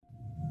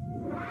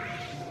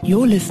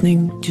You're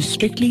listening to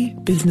Strictly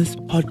Business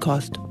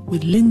Podcast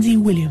with Lindsay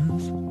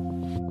Williams.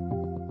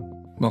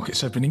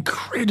 Markets have been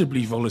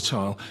incredibly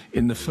volatile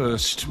in the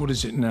first,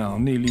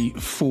 nearly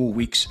 4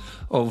 weeks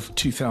of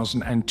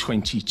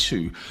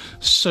 2022.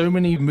 So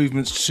many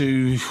movements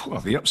to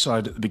the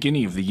upside at the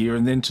beginning of the year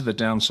and then to the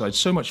downside.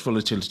 So much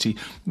volatility.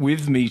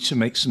 With me to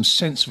make some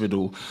sense of it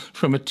all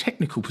from a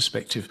technical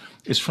perspective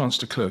is Frans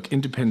de Klerk,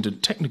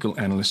 independent technical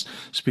analyst,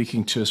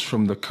 speaking to us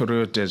from the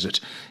Karoo Desert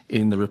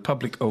in the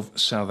Republic of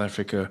South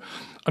Africa.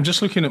 I'm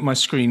just looking at my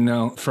screen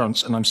now,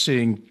 Frans, and I'm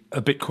seeing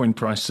a Bitcoin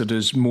price that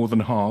has more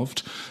than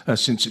halved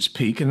since its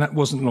peak, and that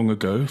wasn't long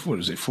ago. What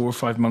was it, 4 or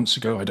 5 months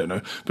ago? I don't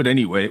know. But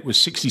anyway, it was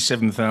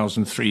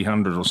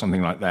 67,300 or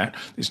something like that.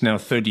 It's now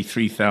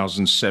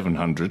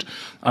 33,700.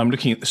 I'm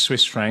looking at the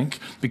Swiss franc.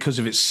 Because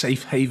of its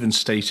safe haven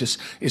status,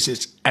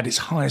 it's at its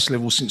highest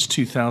level since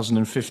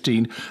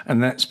 2015,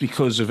 and that's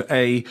because of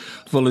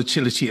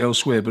volatility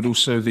elsewhere, but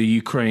also the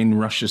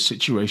Ukraine-Russia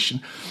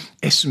situation.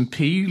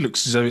 S&P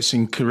looks as though it's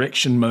in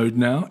correction mode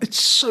now. It's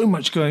so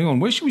much going on.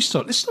 Where should we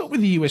start? Let's start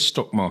with the US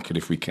stock market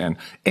if we can.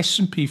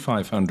 S&P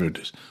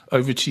 500.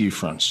 Over to you,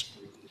 Frans.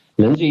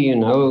 Lindsay,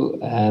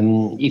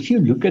 if you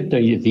look at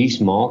these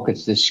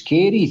markets, the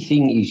scary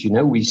thing is,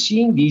 we're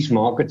seeing these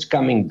markets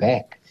coming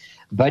back.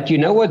 But you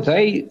know what?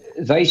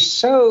 They're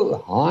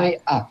so high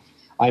up.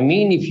 I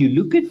mean, if you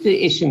look at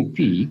the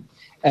S&P,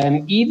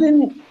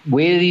 even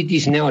where it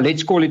is now,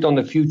 let's call it on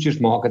the futures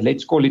market,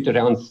 let's call it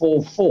around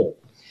 4.4.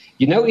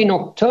 In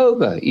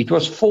October, it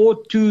was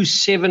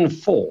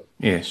 4,274.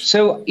 Yes.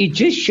 So it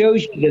just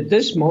shows you that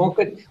this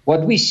market,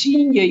 what we're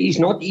seeing here is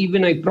not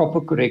even a proper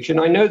correction.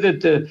 I know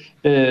that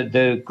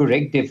the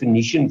correct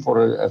definition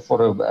for a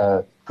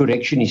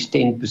correction is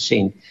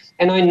 10%.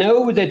 And I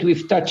know that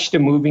we've touched a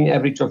moving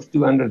average of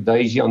 200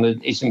 days here on the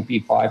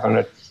S&P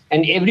 500.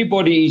 And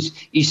everybody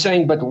is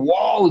saying, but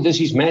wow, this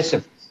is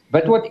massive.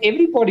 But what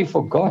everybody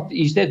forgot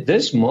is that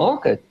this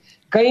market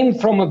came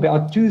from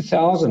about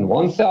 2,000,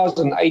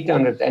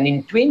 1,800, and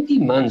in 20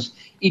 months,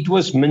 it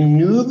was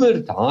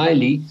maneuvered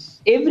highly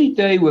every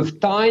day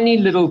with tiny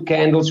little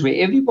candles where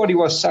everybody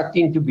was sucked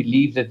in to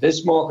believe that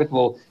this market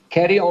will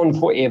carry on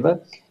forever.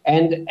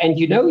 And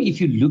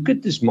if you look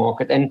at this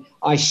market, and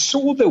I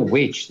saw the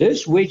wedge,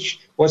 this wedge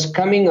was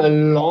coming a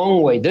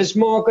long way. This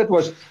market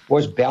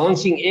was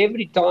bouncing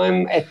every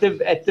time at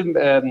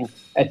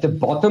the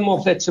bottom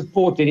of that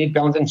support, and it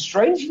bounced. And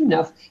strangely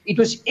enough, it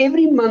was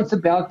every month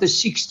about the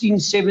 16th,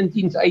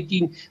 17th,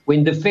 18th,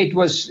 when the Fed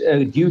was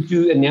due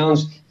to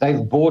announce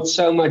they've bought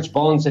so much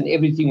bonds and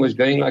everything was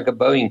going like a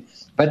Boeing.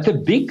 But the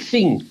big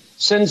thing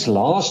since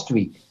last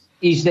week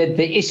is that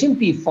the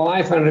S&P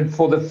 500,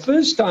 for the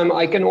first time,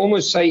 I can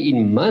almost say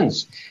in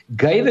months,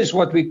 gave us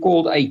what we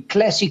called a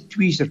classic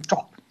tweezer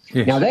top.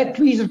 Yes. Now, that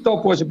tweezer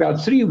top was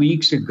about 3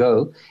 weeks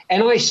ago,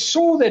 and I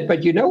saw that,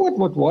 but you know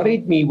what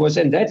worried me was,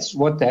 and that's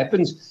what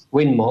happens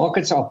when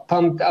markets are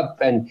pumped up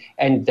and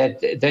that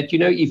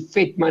if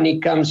Fed money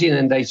comes in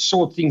and they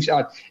sort things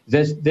out,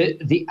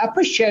 the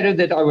upper shadow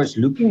that I was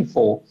looking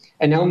for,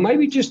 and now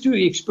maybe just to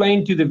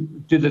explain to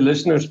the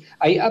listeners,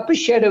 a upper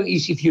shadow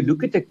is, if you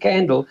look at the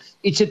candle,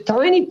 it's a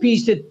tiny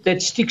piece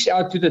that sticks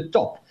out to the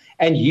top.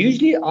 And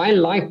usually I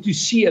like to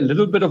see a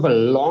little bit of a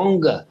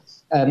longer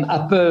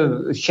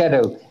upper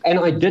shadow, and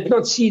I did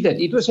not see that.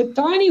 It was a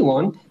tiny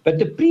one, but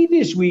the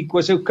previous week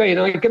was okay.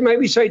 And I can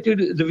maybe say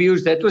to the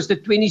viewers, that was the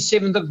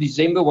 27th of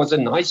December, was a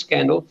nice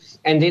candle.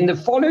 And then the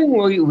following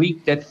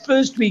week, that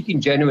first week in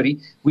January,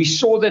 we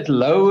saw that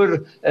lower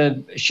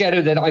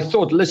shadow that I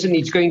thought, listen,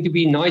 it's going to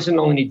be nice and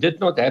long, and it did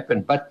not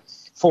happen. But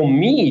for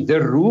me,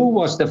 the rule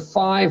was the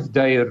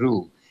 5-day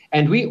rule.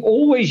 And we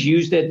always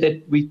use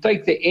that we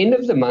take the end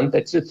of the month,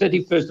 that's the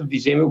 31st of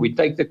December, we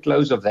take the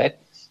close of that.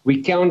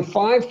 We count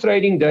 5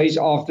 trading days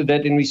after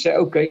that, and we say,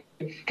 okay,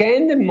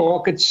 can the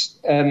markets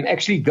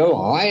actually go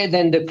higher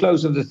than the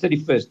close of the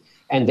 31st?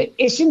 And the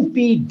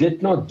S&P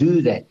did not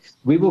do that.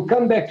 We will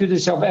come back to the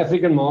South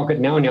African market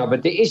now,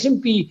 but the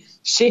S&P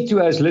said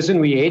to us,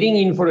 listen, we're heading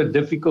in for a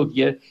difficult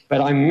year,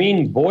 but I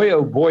mean, boy,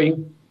 oh boy,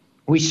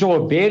 we saw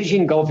a bearish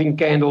engulfing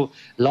candle.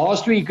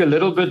 Last week, a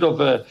little bit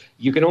of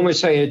you can almost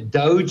say a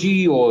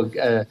doji or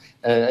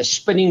a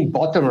spinning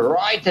bottom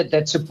right at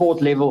that support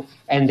level.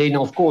 And then,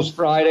 of course,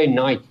 Friday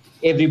night,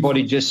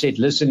 everybody just said,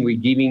 listen, we're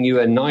giving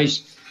you a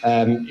nice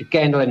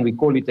candle, and we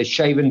call it a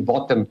shaven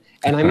bottom.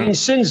 And I mean,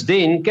 since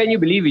then, can you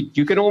believe it?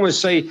 You can almost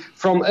say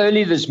from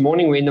early this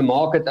morning when the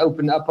market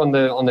opened up on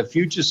the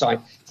future side,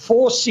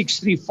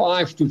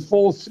 4635 to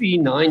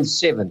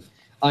 4397.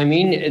 I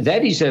mean,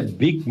 that is a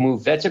big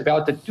move. That's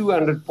about a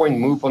 200-point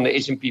move on the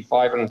S&P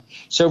 500.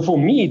 So for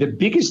me, the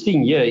biggest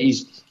thing here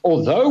is,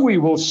 although we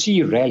will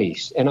see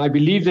rallies, and I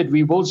believe that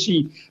we will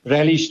see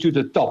rallies to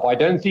the top, I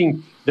don't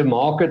think the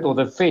market or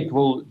the Fed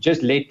will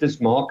just let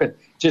this market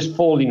just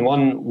fall in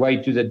one way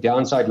to the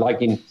downside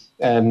like in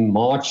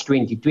March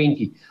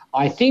 2020.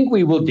 I think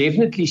we will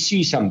definitely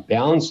see some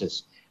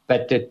bounces.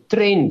 but the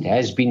trend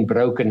has been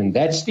broken. And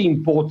that's the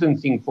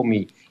important thing for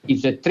me.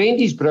 If the trend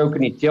is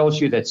broken, it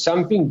tells you that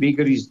something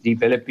bigger is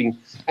developing.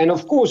 And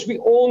of course, we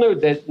all know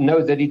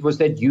that it was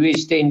that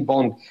US 10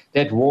 bond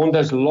that warned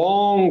us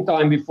long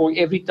time before,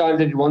 every time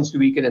that it wants to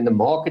weaken, and the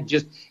market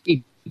just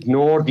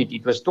ignored it.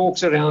 It was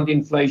talks around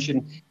inflation.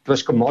 It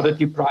was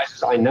commodity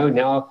prices. I know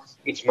now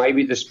it's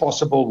maybe this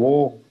possible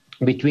war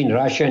between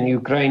Russia and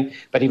Ukraine.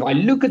 But if I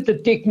look at the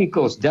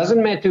technicals,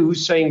 doesn't matter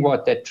who's saying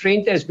what, that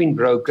trend has been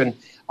broken.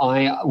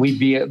 We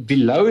be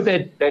below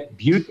that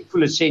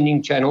beautiful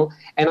ascending channel.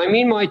 And I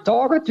mean, my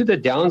target to the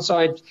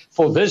downside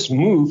for this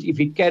move, if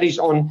it carries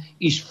on,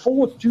 is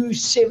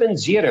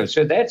 4270.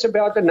 So that's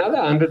about another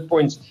 100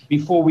 points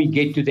before we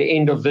get to the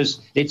end of this,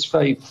 let's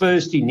say,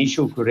 first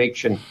initial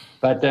correction.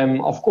 But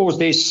of course,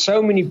 there's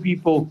so many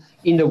people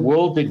in the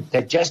world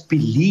that just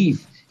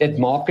believe that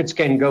markets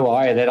can go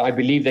higher, that I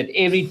believe that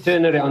every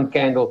turnaround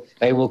candle,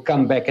 they will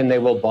come back and they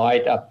will buy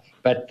it up.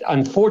 But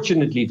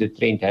unfortunately, the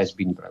trend has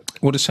been broken.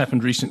 What has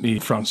happened recently,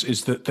 Frans,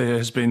 is that there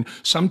has been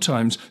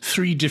sometimes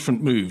 3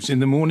 different moves. In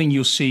the morning,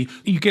 you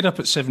get up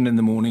at 7 in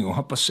the morning or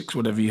 6:30,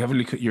 whatever, you have a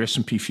look at your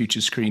S&P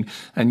futures screen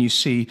and you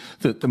see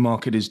that the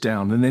market is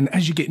down. And then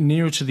as you get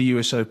nearer to the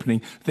US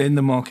opening, then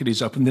the market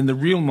is up and then the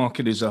real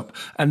market is up.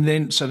 And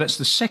then, so that's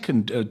the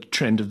second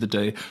trend of the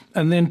day.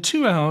 And then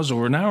 2 hours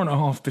or an hour and a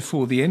half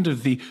before the end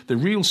of the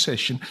real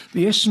session,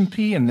 the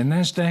S&P and the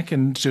NASDAQ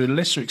and to a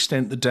lesser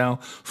extent the Dow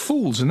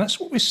falls. And that's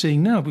what we're seeing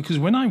now, because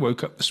when I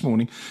woke up this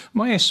morning,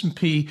 my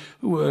S&P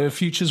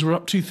futures were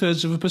up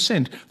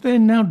 0.2%. They're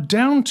now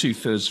down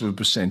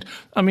 0.2%.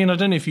 I mean, I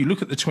don't know if you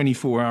look at the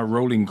 24-hour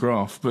rolling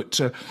graph, but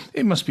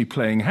it must be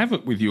playing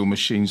havoc with your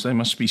machines. They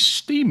must be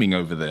steaming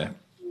over there.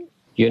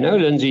 You know,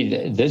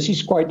 Lindsay, this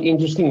is quite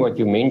interesting what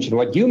you mentioned.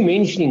 What you're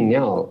mentioning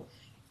now,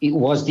 it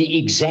was the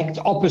exact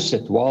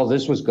opposite while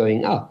this was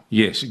going up.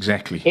 Yes,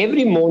 exactly.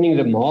 Every morning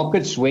the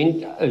markets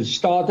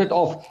started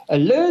off a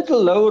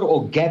little lower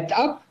or gapped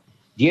up.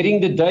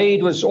 During the day,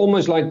 it was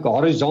almost like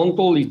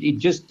horizontal. It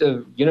just,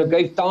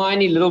 gave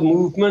tiny little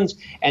movements.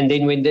 And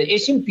then when the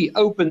S&P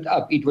opened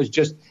up, it was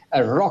just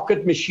a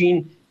rocket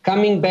machine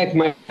coming back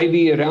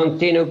maybe around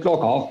 10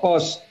 o'clock,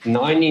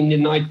 9:30 in the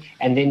night.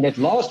 And then that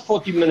last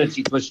 40 minutes,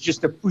 it was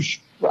just a push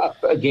up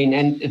again.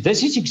 And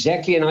this is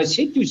exactly, and I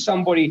said to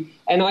somebody,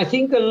 and I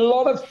think a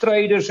lot of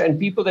traders and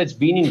people that's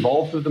been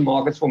involved with the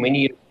markets for many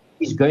years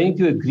is going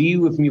to agree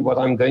with me what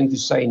I'm going to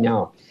say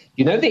now.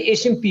 You know, the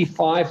S&P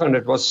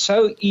 500 was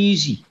so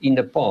easy in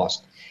the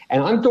past,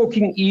 and I'm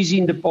talking easy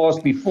in the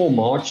past before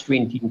March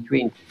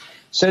 2020,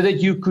 so that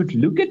you could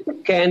look at the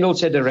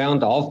candles at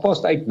around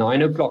 8:30,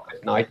 9 o'clock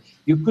at night.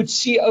 You could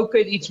see,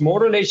 okay, it's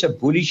more or less a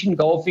bullish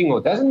engulfing,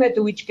 or doesn't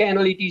matter which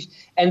candle it is.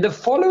 And the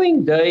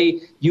following day,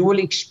 you will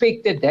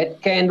expect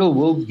that candle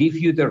will give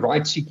you the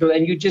right signal,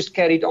 and you just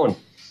carried on.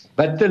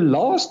 But the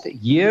last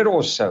year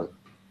or so,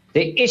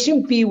 the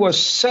S&P was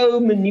so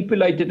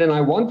manipulated, and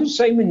I want to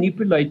say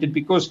manipulated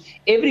because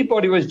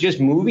everybody was just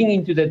moving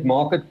into that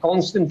market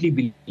constantly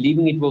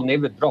believing it will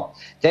never drop.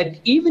 That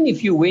even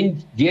if you went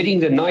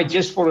during the night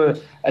just for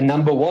a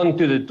number one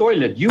to the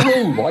toilet, you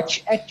will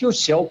watch at your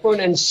cell phone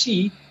and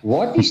see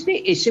what is the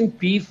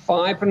S&P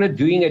 500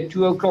 doing at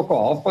 2 o'clock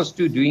or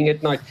 2:30 doing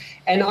at night.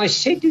 And I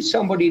said to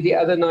somebody the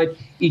other night,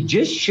 it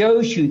just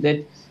shows you that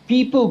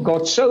people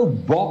got so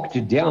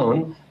bogged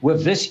down with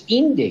this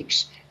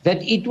index that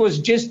it was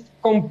just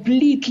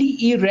completely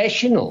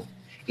irrational.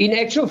 In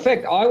actual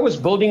fact, I was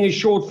building a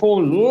short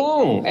for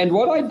long. And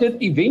what I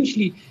did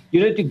eventually,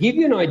 to give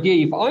you an idea,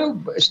 if I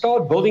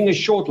start building a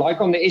short like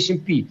on the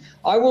S&P,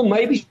 I will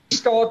maybe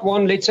start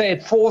one, let's say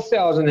at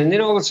 4,000. And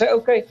then I will say,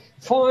 okay,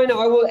 fine,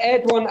 I will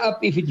add one up.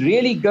 If it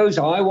really goes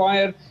high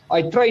wire, I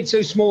trade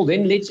so small,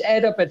 then let's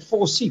add up at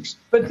 4.6.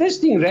 But this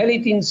thing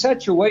rallied in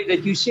such a way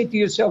that you said to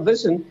yourself,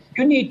 listen,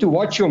 you need to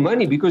watch your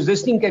money because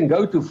this thing can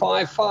go to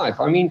 5.5.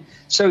 I mean,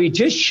 so it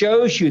just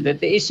shows you that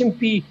the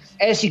S&P,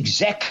 as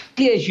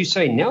exactly as you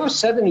say, now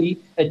suddenly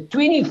a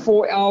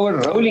 24-hour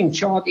rolling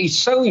chart is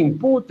so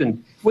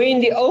important. Where in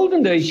the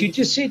olden days, you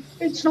just said,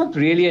 it's not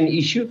really an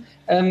issue.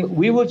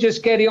 We will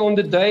just carry on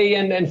the day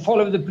and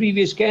follow the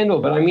previous candle.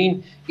 But I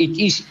mean, it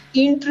is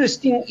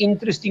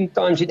interesting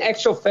times. In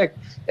actual fact,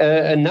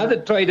 another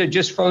trader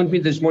just phoned me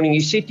this morning.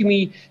 He said to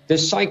me, the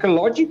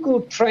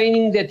psychological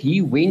training that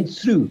he went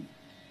through,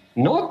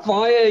 not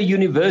via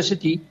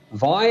university,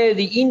 via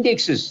the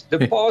indexes, the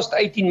past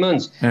 18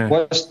 months,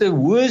 was the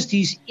worst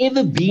he's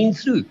ever been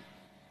through.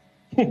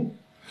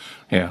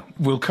 Yeah,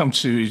 we'll come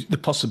to the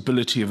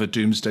possibility of a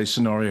doomsday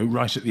scenario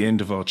right at the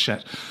end of our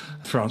chat,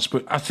 Frans.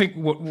 But I think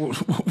what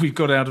we've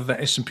got out of that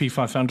S&P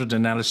 500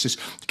 analysis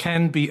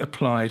can be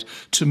applied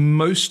to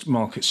most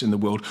markets in the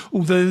world,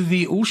 although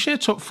the All-Share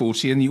Top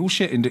 40 and the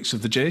All-Share Index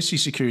of the JSE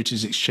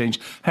Securities Exchange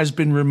has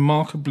been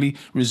remarkably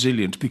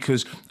resilient,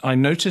 because I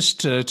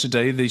noticed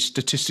today the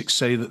statistics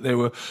say that there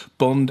were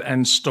bond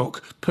and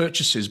stock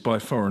purchases by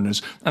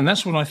foreigners. And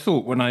that's what I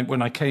thought when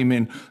I came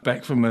in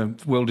back from a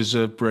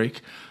well-deserved break.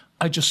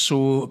 I just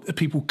saw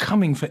people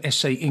coming for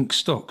SA Inc.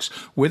 stocks.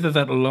 Whether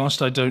that'll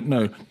last, I don't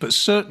know. But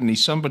certainly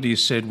somebody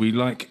has said we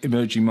like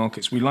emerging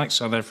markets, we like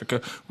South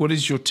Africa. What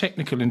is your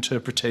technical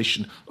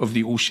interpretation of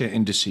the all-share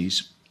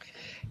indices?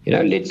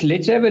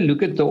 Let's have a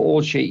look at the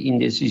all-share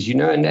indices,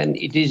 and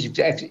it is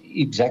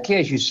exactly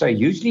as you say.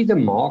 Usually the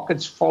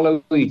markets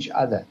follow each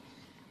other.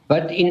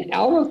 But in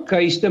our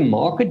case, the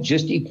market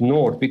just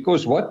ignored,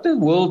 because what the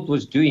world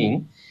was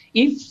doing,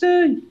 if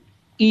the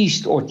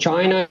East or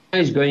China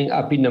is going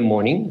up in the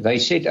morning, they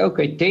said,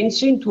 okay,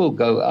 Tencent will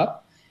go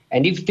up.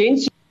 And if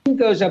Tencent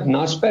goes up,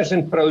 Naspers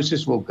and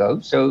Prosus will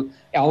go. So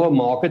our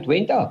market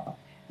went up.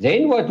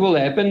 Then what will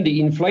happen? The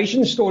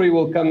inflation story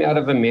will come out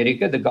of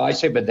America. The guy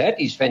said, but that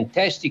is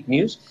fantastic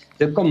news.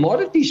 The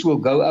commodities will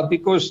go up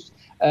because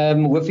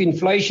with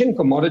inflation,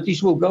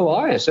 commodities will go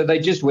higher. So they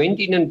just went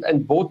in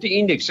and bought the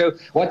index. So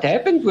what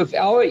happened with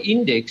our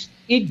index,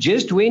 it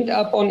just went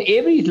up on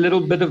every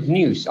little bit of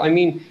news. I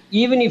mean,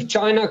 even if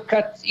China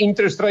cuts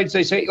interest rates,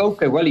 they say,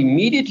 okay, well,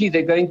 immediately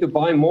they're going to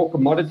buy more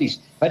commodities.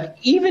 But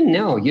even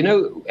now,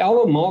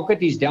 our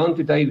market is down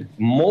today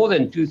more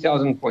than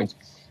 2,000 points.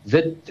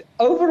 The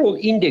overall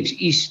index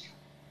is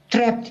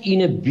trapped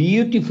in a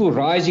beautiful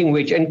rising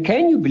wedge. And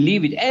can you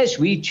believe it? As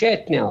we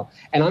chat now,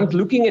 and I'm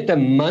looking at a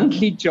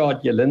monthly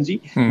chart here,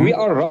 Lindsay, we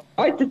are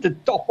right at the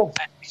top of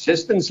that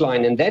resistance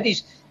line. And that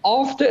is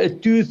after a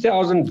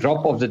 2,000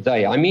 drop of the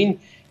day. I mean,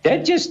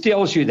 that just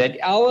tells you that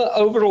our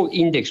overall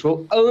index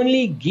will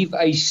only give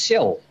a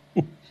sell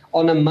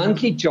on a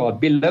monthly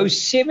chart below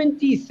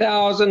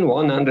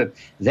 70,100.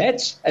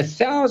 That's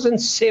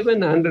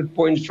 1,700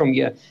 points from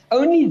here.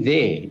 Only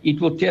there it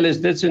will tell us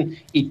this, and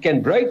it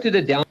can break to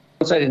the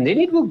downside, and then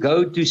it will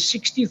go to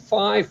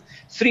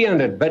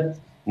 65,300. But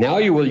now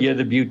you will hear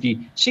the beauty.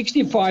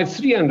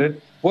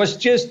 65,300 was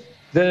just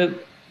the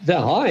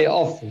high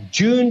of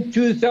June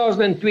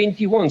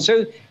 2021.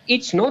 So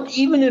it's not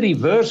even a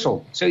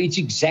reversal. So it's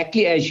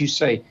exactly as you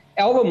say.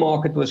 Our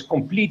market was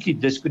completely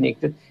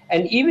disconnected.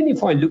 And even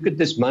if I look at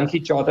this monthly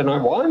chart, and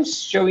why I'm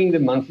showing the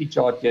monthly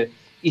chart here,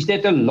 is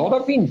that a lot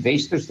of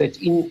investors that's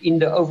in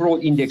the overall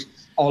index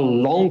are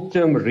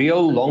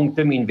real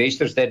long-term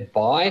investors that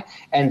buy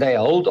and they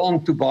hold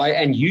on to buy,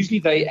 and usually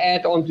they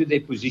add on to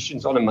their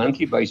positions on a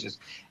monthly basis.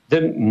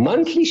 The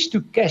monthly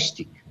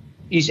stochastic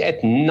is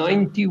at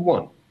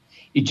 91.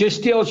 It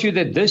just tells you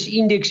that this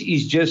index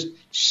is just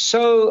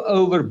so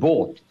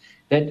overbought,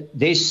 that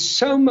there's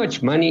so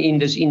much money in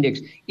this index.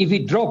 If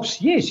it drops,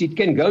 yes, it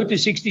can go to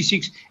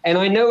 66. And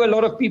I know a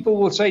lot of people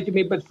will say to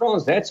me, but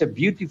Frans, that's a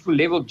beautiful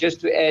level just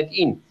to add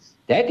in.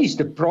 That is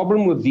the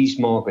problem with these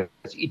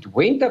markets. It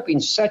went up in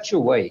such a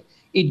way.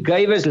 It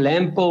gave us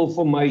lamp pole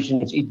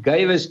formations. It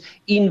gave us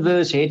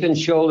inverse head and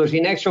shoulders.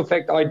 In actual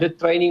fact, I did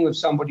training with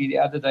somebody the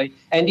other day,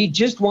 and he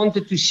just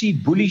wanted to see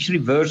bullish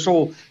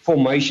reversal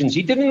formations.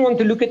 He didn't want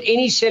to look at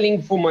any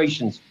selling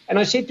formations. And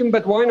I said to him,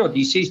 but why not?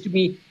 He says to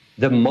me,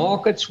 the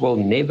markets will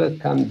never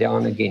come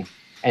down again.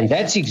 And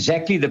that's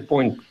exactly the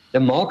point. The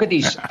market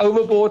is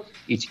overbought.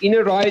 It's in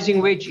a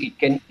rising wedge. It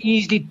can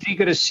easily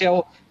trigger a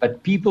sell,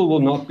 but people will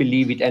not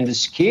believe it. And the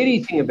scary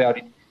thing about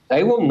it,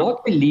 they will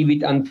not believe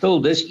it until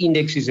this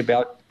index is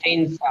about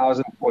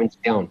 10,000 points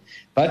down.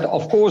 But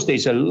of course,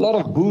 there's a lot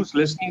of bulls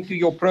listening to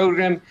your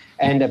program,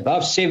 and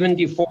above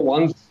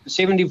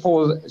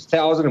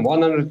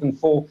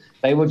 74,104,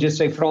 they will just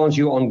say, Frans,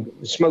 you're on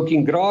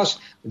smoking grass.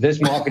 This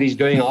market is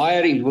going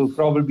higher. It will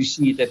probably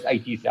see it at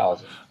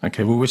 80,000.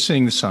 Okay, well, we're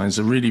seeing the signs.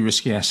 The really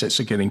risky assets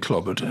are getting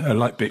clobbered,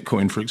 like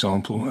Bitcoin, for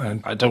example.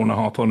 And I don't want to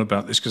harp on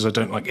about this because I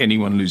don't like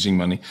anyone losing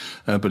money,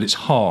 but it's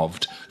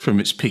halved from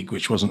its peak,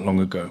 which wasn't long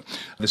ago.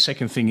 The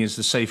second thing is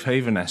the safe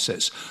haven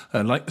assets,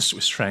 like the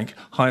Swiss franc,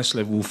 highest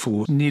level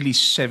for nearly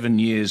 7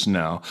 years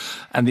now.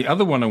 And the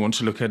other one I want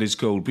to look at is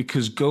gold,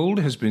 because gold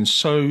has been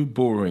so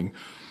boring,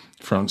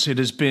 Frans. It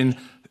has been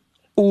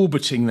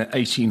orbiting that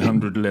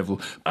 1800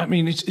 level. I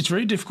mean, it's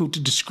very difficult to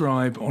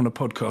describe on a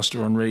podcast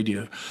or on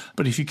radio,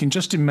 but if you can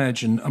just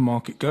imagine a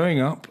market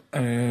going up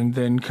and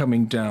then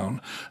coming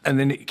down, and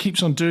then it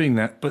keeps on doing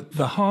that, but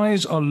the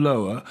highs are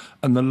lower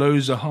and the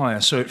lows are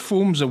higher. So it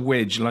forms a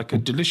wedge, like a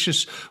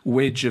delicious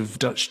wedge of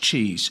Dutch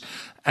cheese.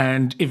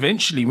 And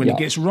eventually, when it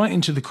gets right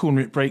into the corner,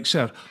 it breaks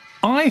out.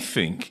 I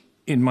think,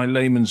 in my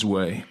layman's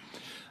way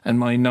and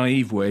my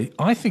naive way,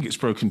 I think it's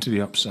broken to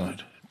the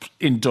upside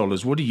in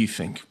dollars. What do you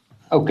think?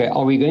 Okay,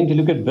 are we going to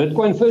look at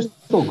Bitcoin first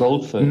or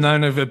gold first? No,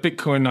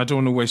 Bitcoin, I don't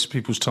want to waste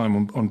people's time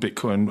on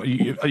Bitcoin.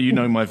 You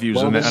know my views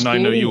on that, and I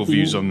know your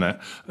views on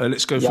that.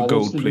 Let's go for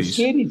gold, please.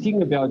 The scary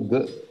thing about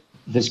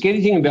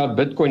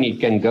Bitcoin, it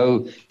can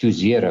go to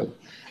zero.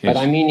 Yes. But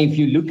I mean, if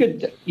you look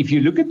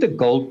at the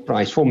gold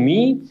price, for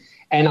me,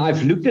 and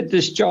I've looked at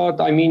this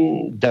chart, I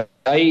mean,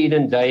 day in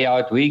and day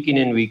out, week in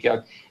and week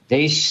out,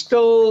 there's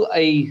still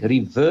a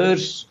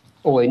reverse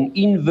or an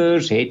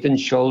inverse head and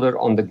shoulder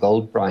on the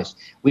gold price.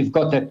 We've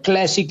got a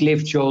classic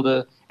left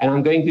shoulder, and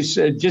I'm going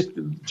to just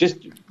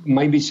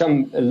maybe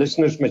some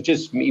listeners must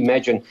just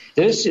imagine,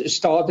 this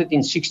started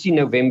in 16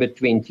 November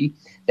 20.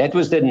 That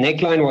was the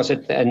neckline was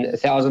at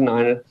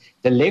 1,900.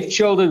 The left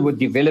shoulder was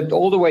developed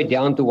all the way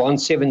down to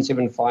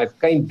 1,775,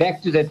 came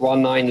back to that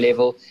 1,9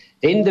 level.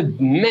 Then the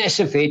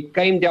massive head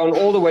came down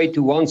all the way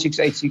to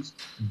 1,686,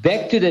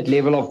 back to that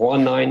level of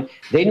 1,9.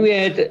 Then we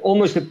had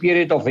almost a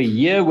period of a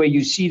year where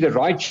you see the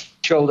right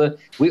shoulder.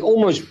 We're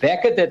almost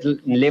back at that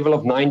level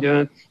of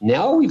 900.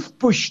 Now we've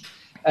pushed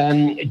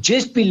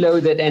just below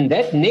that. And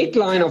that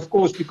neckline, of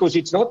course, because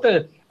it's not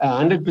a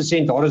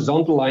 100%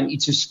 horizontal line,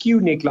 it's a skew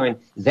neckline.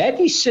 That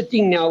is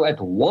sitting now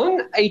at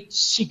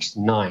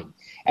 1,869.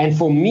 And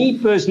for me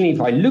personally,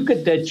 if I look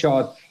at that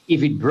chart,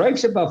 if it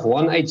breaks above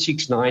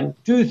 1,869,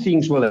 two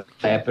things will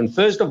happen.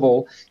 First of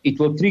all, it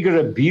will trigger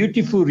a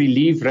beautiful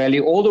relief rally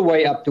all the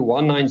way up to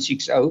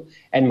 1,960.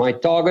 And my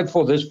target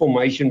for this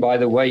formation, by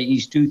the way,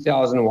 is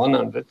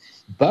 2,100.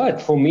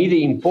 But for me,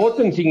 the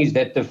important thing is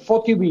that the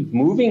 40-week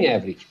moving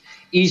average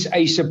is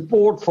a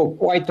support for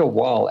quite a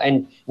while.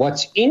 And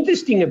what's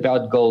interesting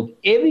about gold,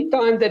 every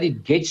time that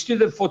it gets to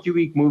the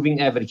 40-week moving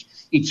average,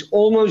 it's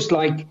almost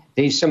like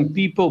there's some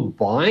people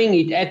buying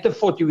it at the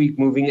 40-week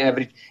moving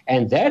average.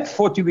 And that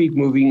 40-week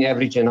moving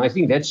average, and I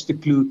think that's the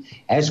clue,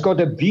 has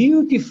got a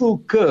beautiful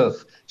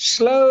curve,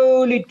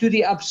 slowly to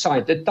the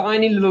upside, a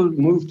tiny little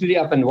move to the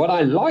up. And what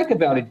I like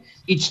about it,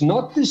 it's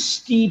not the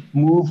steep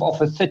move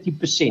of a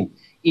 30%.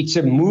 It's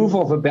a move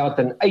of about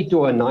an 8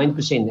 or a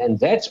 9%. And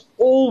that's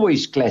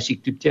always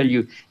classic to tell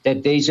you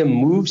that there's a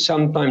move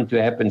sometime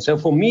to happen. So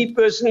for me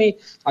personally,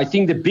 I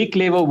think the big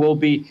level will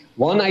be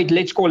 1,8,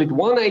 let's call it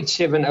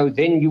 1,870.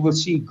 Then you will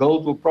see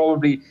gold will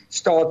probably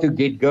start to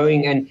get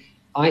going. And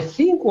I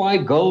think why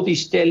gold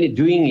is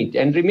doing it.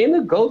 And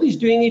remember, gold is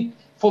doing it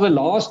for the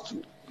last,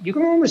 you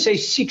can almost say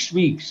 6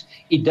 weeks.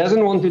 It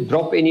doesn't want to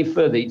drop any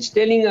further. It's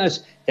telling us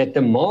that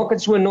the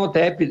markets were not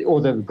happy, or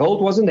the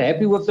gold wasn't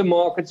happy with the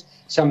markets.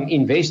 Some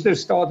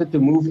investors started to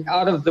move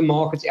out of the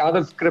markets, out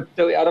of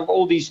crypto, out of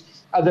all these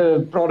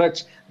other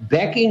products,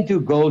 back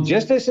into gold,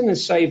 just as in a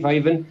safe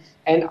haven.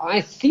 And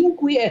I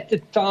think we're at the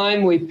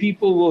time where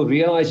people will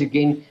realize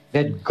again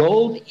that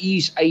gold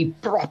is a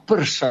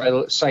proper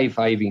safe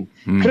haven.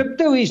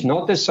 Crypto is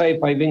not a safe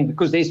haven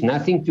because there's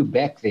nothing to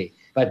back there.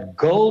 But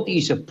gold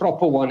is a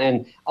proper one.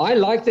 And I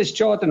like this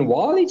chart. And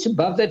while it's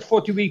above that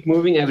 40-week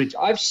moving average,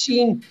 I've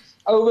seen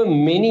over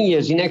many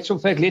years, in actual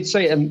fact, let's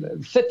say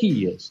 30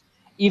 years,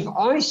 if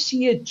I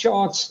see a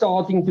chart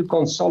starting to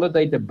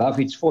consolidate above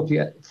its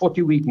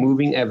 40-week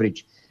moving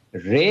average,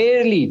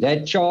 rarely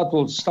that chart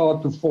will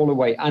start to fall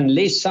away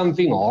unless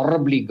something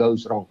horribly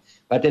goes wrong.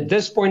 But at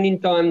this point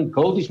in time,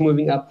 gold is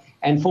moving up.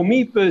 And for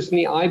me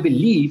personally, I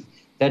believe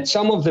that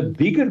some of the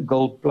bigger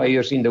gold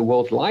players in the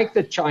world, like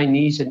the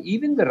Chinese and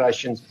even the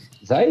Russians,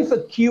 they've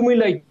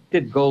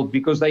accumulated gold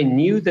because they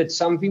knew that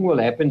something will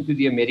happen to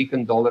the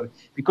American dollar,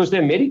 because the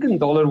American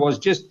dollar was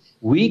just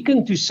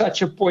weakened to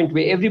such a point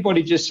where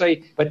everybody just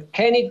say, but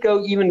can it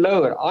go even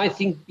lower? I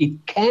think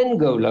it can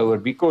go lower,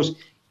 because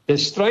the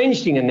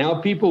strange thing, and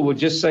now people will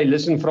just say,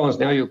 listen, Frans,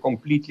 now you're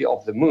completely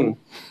off the moon,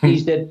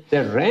 is that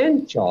the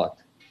Rand chart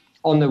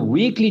on the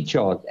weekly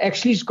chart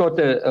actually has got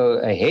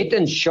a head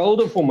and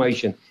shoulder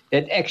formation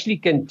that actually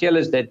can tell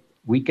us that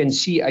we can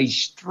see a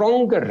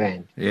stronger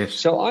Rand. Yes.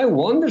 So I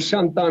wonder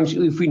sometimes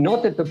if we're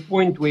not at the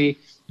point where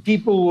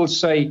people will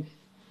say,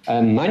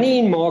 money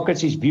in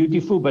markets is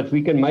beautiful, but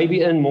we can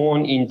maybe earn more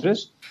on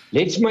interest.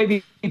 Let's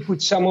maybe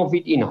put some of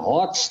it in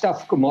hard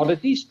stuff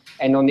commodities.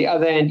 And on the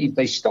other hand, if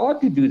they start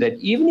to do that,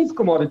 even if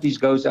commodities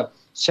goes up,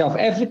 South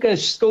Africa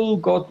has still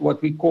got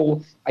what we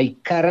call a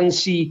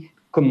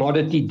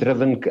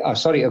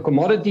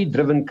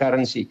commodity-driven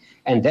currency.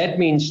 And that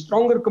means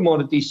stronger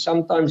commodities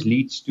sometimes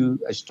leads to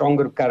a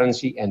stronger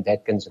currency, and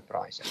that can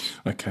surprise us.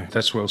 Okay,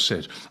 that's well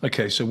said.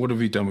 Okay, so what have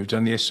we done? We've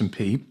done the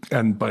S&P,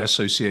 and by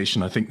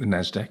association, I think the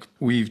Nasdaq.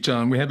 We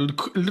had a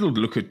little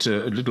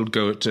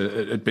go at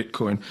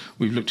Bitcoin.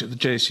 We've looked at the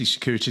JSE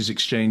Securities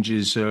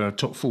Exchange's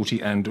top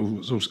 40 and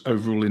also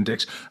overall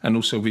index, and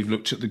also we've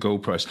looked at the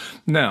gold price.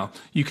 Now,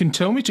 you can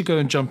tell me to go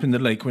and jump in the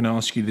lake when I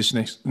ask you this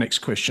next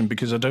question,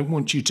 because I don't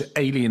want you to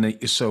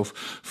alienate yourself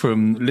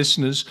from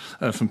listeners,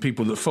 from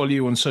people that follow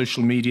you on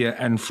social media,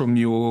 and from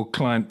your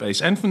client base,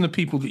 and from the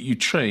people that you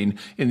train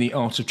in the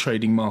art of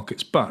trading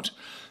markets. But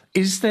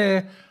is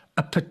there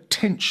a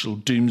potential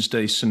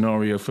doomsday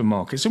scenario for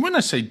markets? And when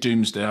I say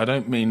doomsday, I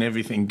don't mean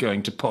everything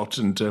going to pot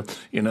and,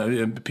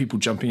 people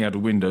jumping out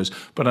of windows,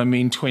 but I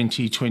mean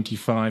 20,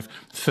 25,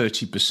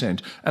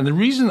 30%. And the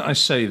reason I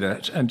say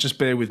that, and just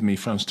bear with me,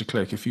 Frans de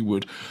Klerk, if you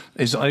would,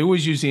 is I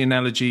always use the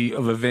analogy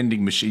of a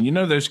vending machine. You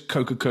know those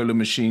Coca-Cola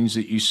machines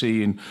that you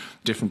see in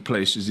different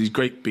places, these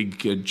great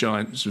big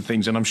giants of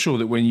things. And I'm sure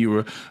that when you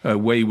were a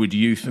wayward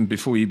youth and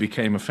before you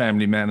became a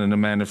family man and a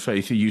man of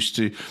faith, you used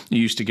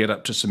to get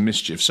up to some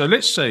mischief. So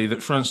let's say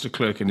that Frans de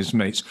Klerk and his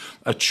mates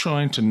are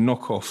trying to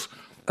knock off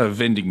a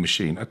vending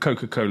machine, a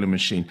Coca-Cola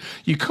machine.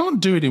 You can't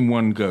do it in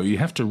one go. You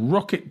have to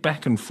rock it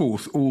back and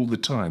forth all the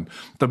time.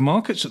 The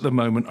markets at the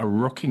moment are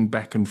rocking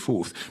back and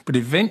forth, but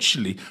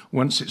eventually,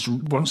 once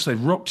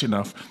they've rocked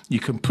enough, you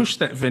can push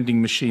that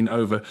vending machine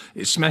over,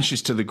 it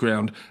smashes to the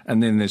ground,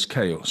 and then there's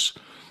chaos.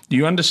 Do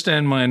you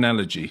understand my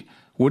analogy?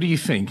 What do you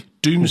think?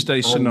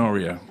 Doomsday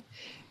scenario.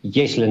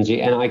 Yes,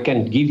 Lindsay, and I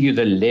can give you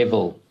the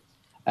level.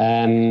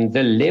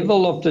 The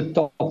level of the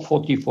top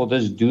 40 for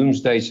this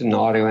doomsday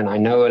scenario, and I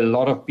know a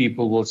lot of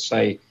people will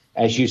say,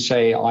 as you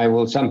say,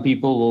 some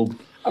people will,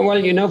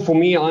 well, for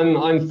me,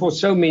 I'm for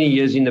so many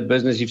years in the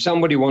business, if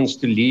somebody wants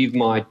to leave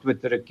my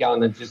Twitter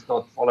account and just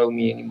not follow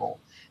me anymore,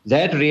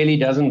 that really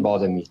doesn't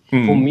bother me.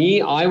 For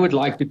me, I would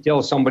like to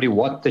tell somebody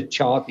what the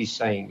chart is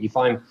saying. If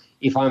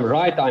I'm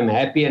right, I'm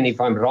happy, and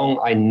if I'm wrong,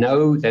 I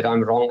know that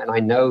I'm wrong, and I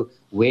know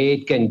where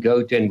it can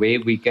go to and where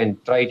we can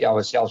trade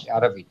ourselves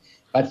out of it.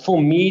 But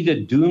for me,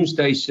 the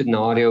doomsday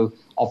scenario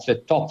of the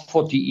top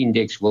 40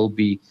 index will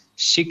be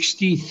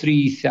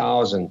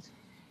 63,000.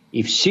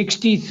 If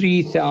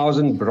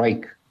 63,000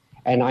 break,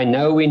 and I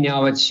know we're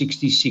now at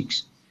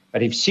 66,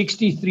 but if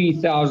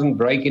 63,000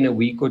 break in a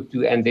week or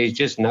two and there's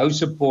just no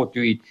support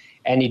to it,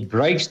 and it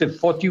breaks the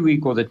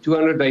 40-week or the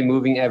 200-day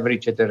moving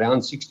average at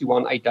around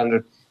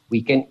 61,800,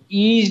 we can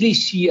easily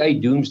see a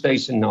doomsday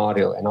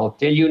scenario. And I'll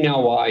tell you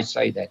now why I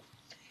say that.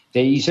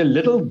 There is a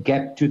little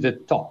gap to the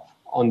top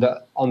on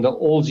the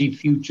Aussie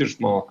futures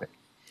market.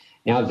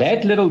 Now,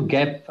 that little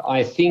gap,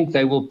 I think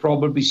they will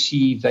probably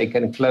see if they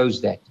can close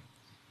that.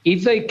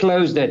 If they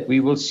close that, we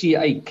will see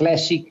a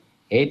classic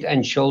head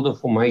and shoulder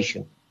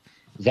formation.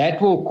 That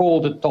will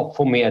call the top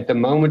for me. At the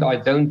moment, I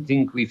don't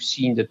think we've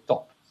seen the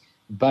top.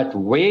 But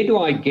where do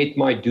I get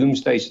my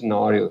doomsday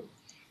scenario?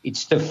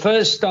 It's the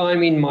first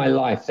time in my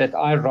life that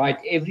I write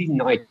every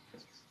night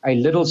a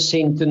little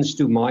sentence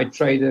to my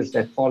traders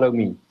that follow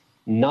me.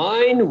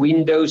 9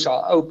 windows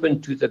are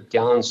open to the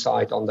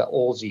downside on the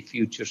Aussie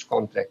futures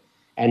contract.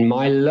 And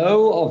my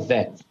low of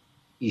that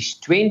is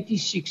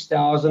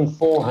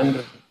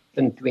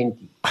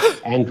 26,420.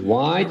 And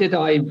why did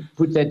I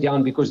put that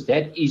down? Because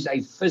that is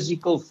a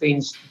physical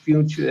fenced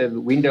future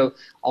window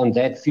on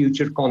that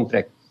future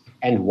contract.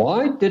 And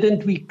why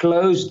didn't we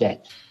close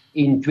that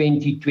in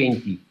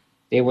 2020?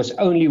 There was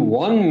only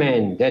one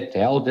man that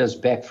held us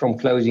back from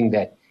closing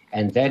that,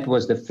 and that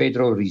was the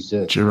Federal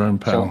Reserve. Jerome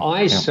Powell. So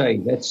I say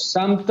that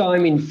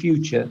sometime in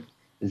future,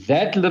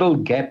 that little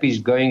gap is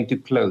going to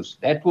close.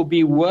 That will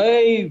be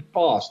way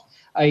past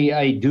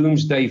a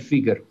doomsday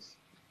figure.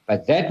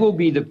 But that will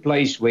be the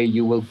place where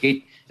you will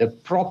get the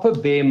proper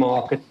bear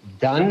market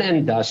done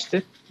and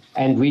dusted.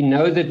 And we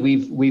know that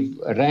we've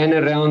ran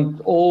around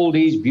all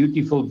these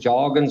beautiful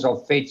jargons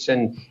of Feds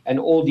and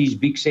all these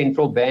big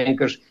central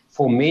bankers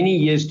for many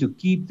years to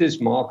keep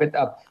this market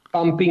up,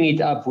 pumping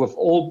it up with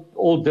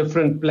all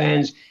different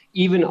plans.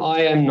 Even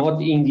I am not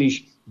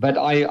English, but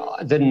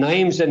the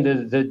names and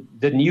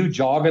the new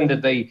jargon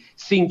that they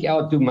think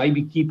out to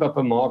maybe keep up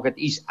a market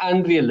is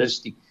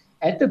unrealistic.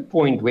 At the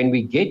point when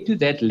we get to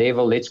that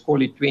level, let's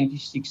call it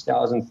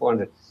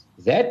 26,400,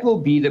 that will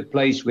be the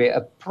place where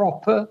a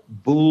proper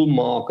bull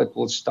market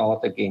will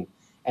start again.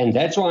 And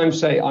that's why I'm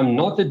saying I'm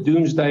not a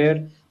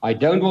doomsdayer. I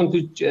don't want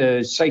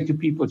to say to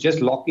people,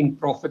 just lock in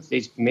profits.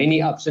 There's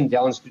many ups and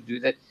downs to do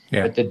that.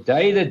 Yeah. But the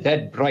day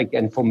that break,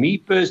 and for me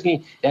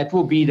personally, that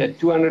will be that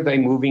 200-day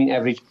moving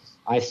average.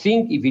 I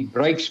think if it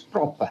breaks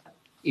proper,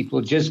 it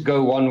will just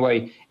go one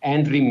way.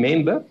 And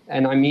remember,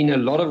 and I mean a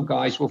lot of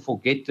guys will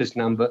forget this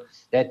number,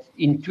 that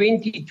in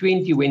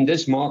 2020, when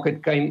this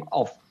market came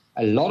off,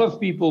 a lot of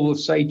people will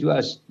say to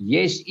us,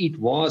 yes, it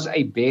was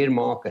a bear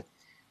market.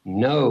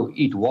 No,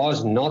 it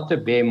was not a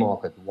bear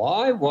market.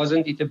 Why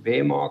wasn't it a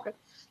bear market?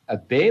 A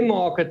bear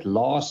market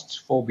lasts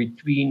for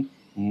between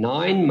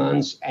 9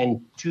 months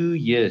and 2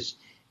 years.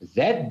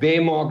 That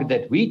bear market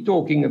that we're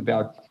talking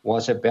about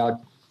was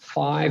about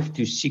 5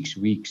 to 6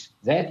 weeks.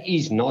 That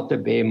is not a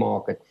bear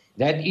market.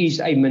 That is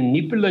a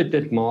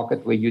manipulated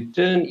market where you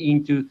turn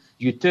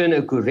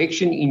a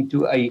correction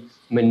into a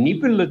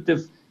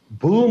manipulative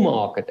bull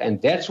market.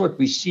 And that's what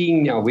we're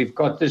seeing now. We've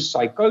got this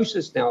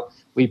psychosis now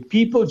where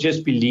people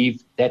just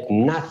believe that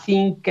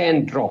nothing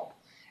can drop.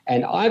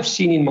 And I've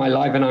seen in my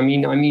life, and I'm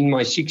in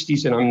my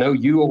 60s, and I know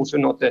you also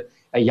not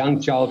a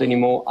young child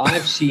anymore.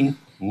 I've seen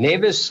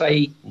never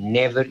say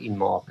never in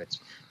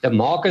markets. The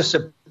market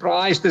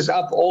surprised us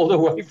up all the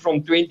way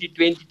from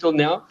 2020 till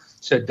now.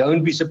 So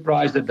don't be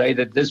surprised the day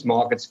that this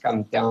market's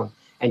come down.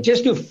 And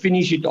just to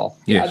finish it off,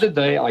 the other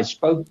day I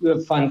spoke to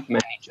a fund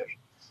manager,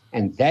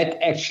 and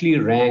that actually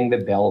rang the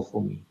bell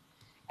for me.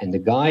 And the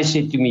guy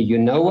said to me, you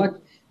know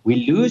what?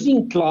 We're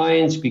losing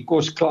clients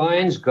because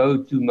clients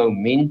go to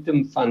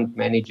momentum fund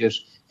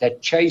managers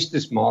that chase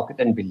this market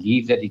and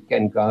believe that it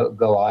can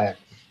go higher.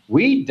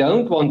 We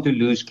don't want to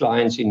lose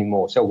clients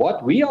anymore. So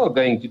what we are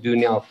going to do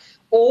now,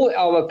 all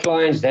our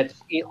clients that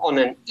are on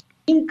an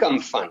income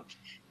fund,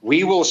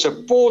 we will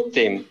support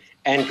them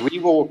and we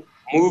will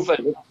move a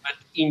little bit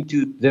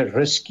into the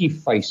risky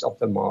phase of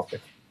the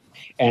market.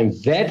 And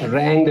that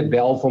rang the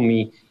bell for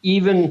me.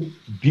 Even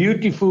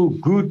beautiful,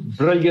 good,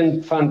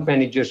 brilliant fund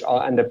managers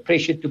are under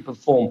pressure to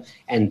perform.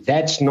 And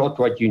that's not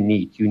what you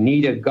need. You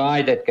need a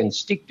guy that can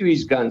stick to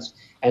his guns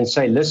and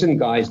say, listen,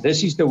 guys,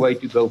 this is the way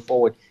to go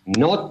forward,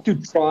 not to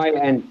try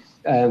and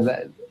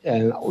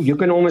you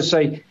can almost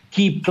say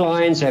keep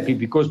clients happy,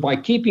 because by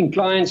keeping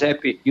clients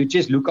happy, you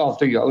just look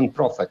after your own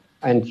profit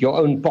and your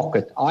own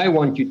pocket. I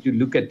want you to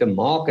look at the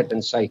market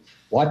and say,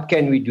 what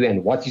can we do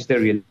and what is the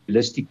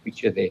realistic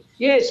picture there?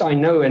 Yes, I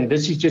know, and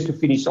this is just to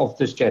finish off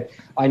this chat.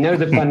 I know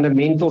the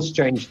fundamentals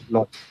changed a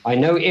lot. I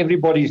know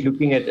everybody's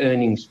looking at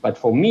earnings, but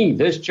for me,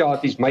 this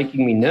chart is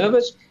making me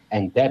nervous,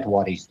 and that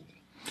worries me.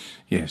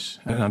 Yes,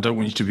 and I don't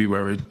want you to be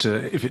worried.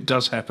 If it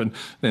does happen,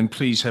 then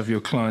please have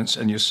your clients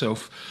and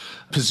yourself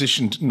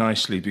positioned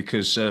nicely,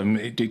 because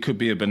it could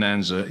be a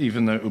bonanza,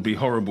 even though it will be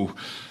horrible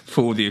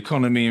for the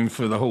economy and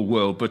for the whole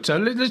world. But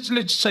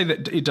let's say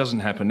that it doesn't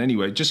happen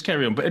anyway. Just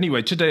carry on. But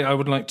anyway, today I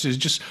would like to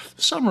just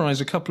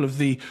summarize a couple of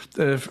the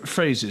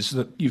phrases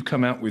that you've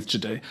come out with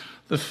today.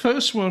 The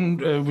first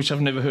one, which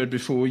I've never heard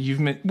before,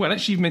 you've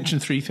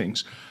mentioned three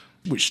things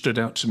which stood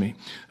out to me.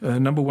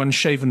 Number one,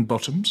 shaven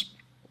bottoms.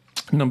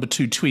 Number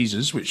two,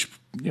 tweezers, which,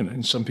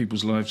 in some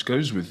people's lives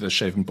goes with the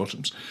shaven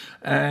bottoms.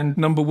 And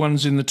number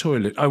one's in the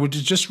toilet. I would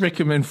just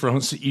recommend,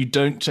 Frans, that you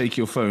don't take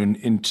your phone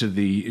into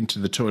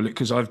the toilet,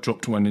 because I've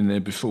dropped one in there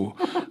before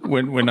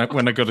when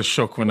I got a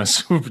shock when I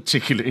saw a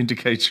particular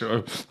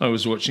indicator I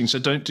was watching. So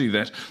don't do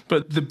that.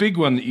 But the big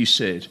one that you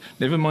said,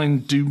 never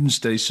mind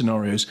doomsday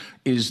scenarios,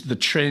 is the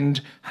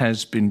trend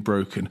has been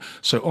broken.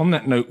 So on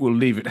that note, we'll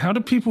leave it. How do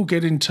people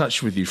get in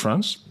touch with you,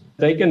 Frans?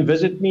 They can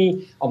visit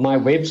me on my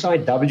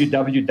website,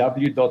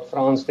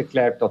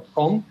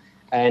 www.fransdeklerk.com,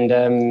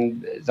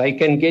 and they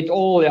can get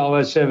all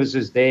our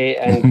services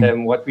there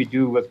and what we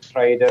do with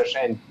traders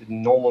and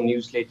normal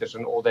newsletters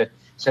and all that.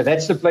 So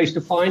that's the place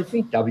to find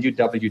me,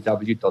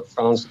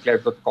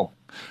 www.fransdeklerk.com.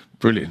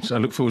 Brilliant. I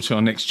look forward to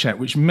our next chat,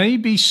 which may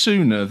be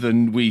sooner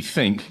than we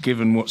think,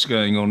 given what's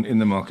going on in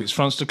the markets.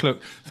 Frans de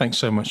Klerk, thanks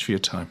so much for your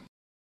time.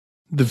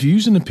 The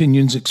views and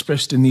opinions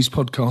expressed in these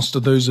podcasts are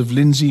those of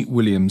Lindsay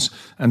Williams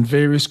and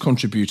various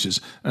contributors,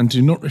 and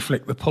do not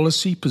reflect the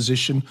policy,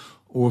 position,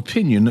 or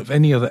opinion of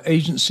any other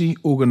agency,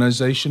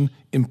 organisation,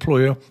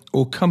 employer,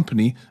 or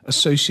company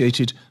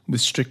associated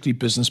with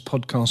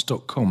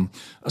strictlybusinesspodcast.com.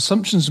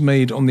 Assumptions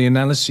made on the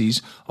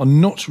analyses are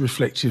not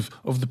reflective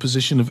of the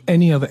position of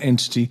any other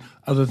entity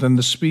other than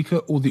the speaker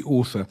or the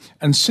author.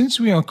 And since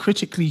we are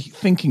critically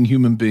thinking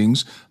human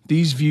beings,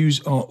 these views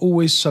are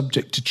always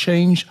subject to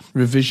change,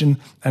 revision,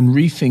 and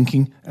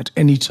rethinking at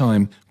any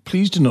time.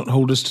 Please do not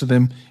hold us to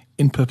them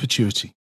in perpetuity.